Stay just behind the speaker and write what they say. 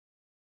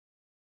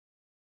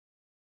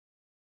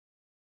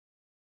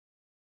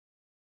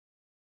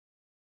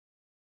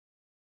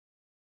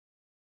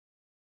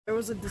There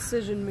was a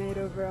decision made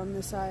over on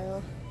this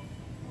aisle.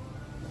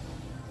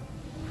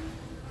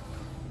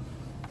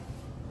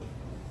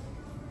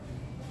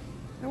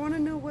 I want to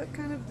know what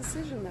kind of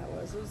decision that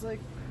was. It was like,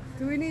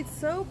 do we need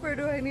soap or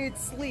do I need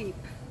sleep?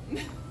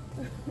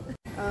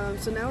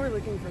 So now we're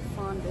looking for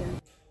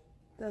fondant.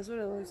 That's what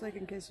it looks like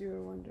in case you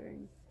were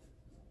wondering.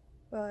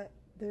 But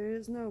there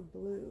is no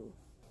blue.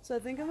 So I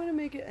think I'm gonna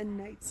make it a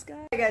night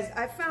sky. Hey guys,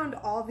 I found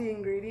all the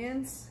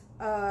ingredients.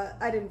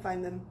 I didn't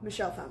find them,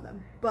 Michelle found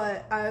them.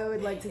 But I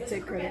would like to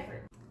take credit.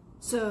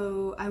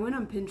 So I went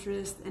on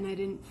Pinterest and I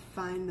didn't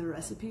find the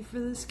recipe for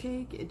this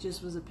cake. It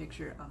just was a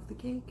picture of the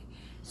cake.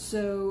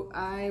 So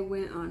I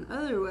went on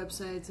other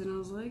websites and I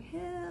was like,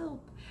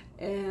 help!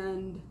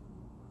 And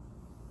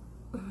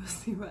we'll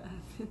see what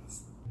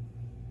happens.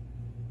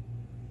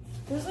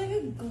 There's like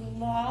a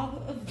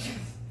glob of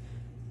juice.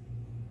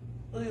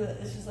 Look at that,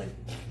 it's just like,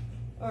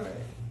 alright.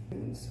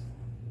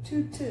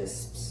 2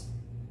 tisps.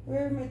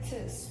 Where are my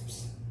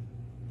tisps?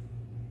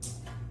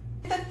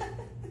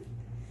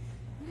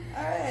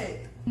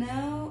 Alright,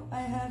 now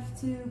I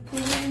have to put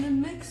it in a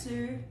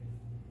mixer.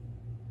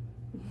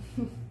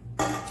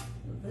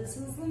 This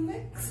is the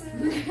mixer.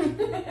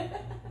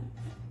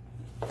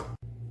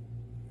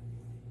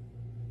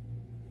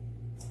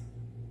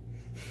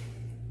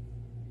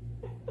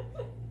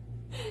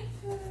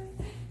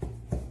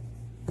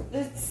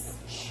 It's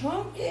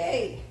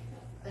chunky.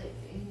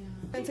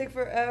 It's gonna take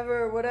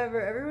forever,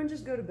 whatever. Everyone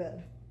just go to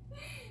bed.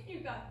 You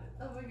got this.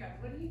 Oh my god,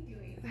 what are you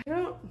doing? I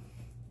don't.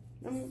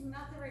 This is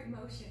not the right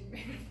motion,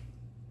 baby.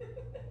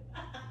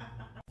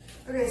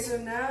 Okay, so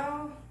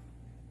now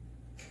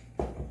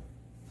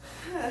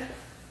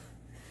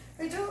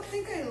I don't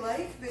think I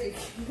like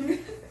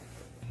baking.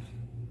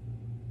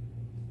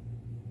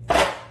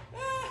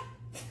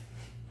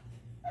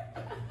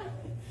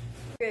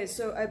 Okay,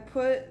 so I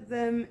put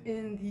them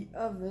in the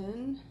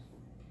oven.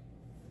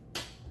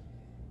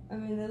 I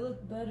mean, they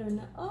look better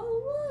now.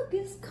 Oh, look,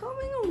 it's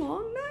coming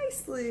along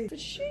nicely.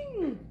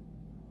 Ka-shing.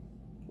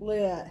 Look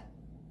at that.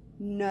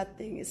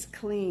 Nothing is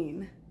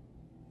clean.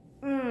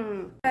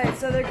 Alright,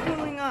 so they're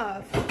cooling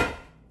off.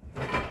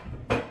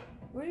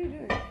 What are you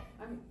doing?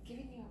 I'm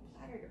giving you a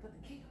platter to put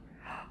the cake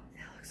on.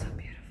 That looks so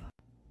beautiful.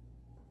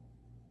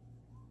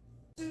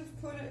 Should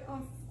have put it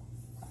on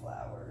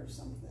flour or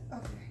something.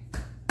 Okay.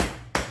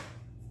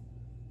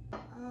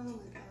 Oh my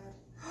god.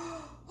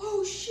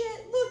 Oh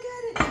shit, look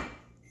at it!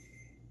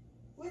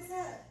 What's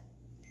that?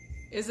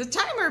 It's a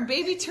timer,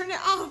 baby, turn it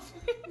off.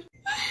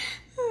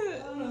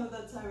 I don't know what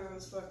that timer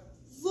was for.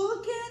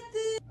 Look at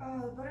this!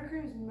 Oh, the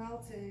buttercream's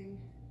melting.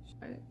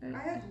 I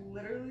have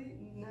literally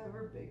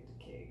never baked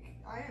a cake.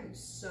 I am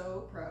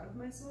so proud of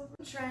myself.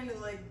 I'm trying to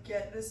like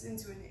get this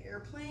into an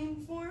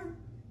airplane form,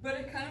 but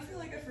I kind of feel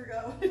like I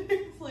forgot what an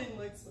airplane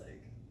looks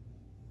like.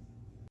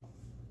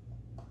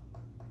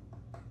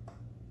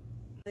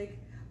 Like,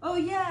 oh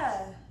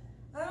yeah,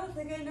 I don't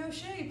think I know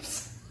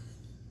shapes.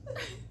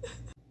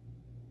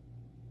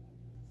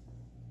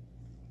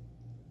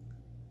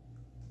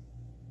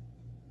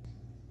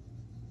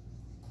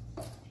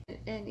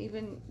 And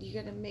even you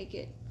gotta make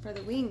it for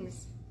the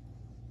wings.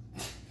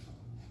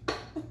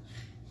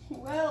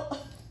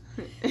 Well,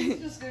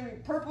 it's just gonna be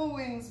purple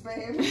wings,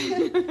 babe.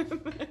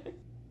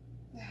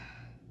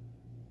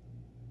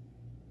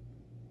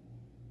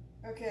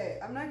 Okay,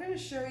 I'm not gonna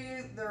show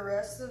you the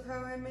rest of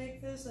how I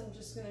make this. I'm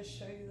just gonna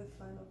show you the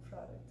final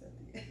product at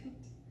the end.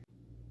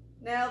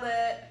 Nailed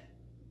it.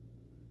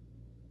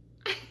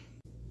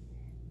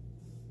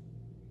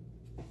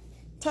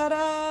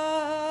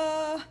 Ta-da!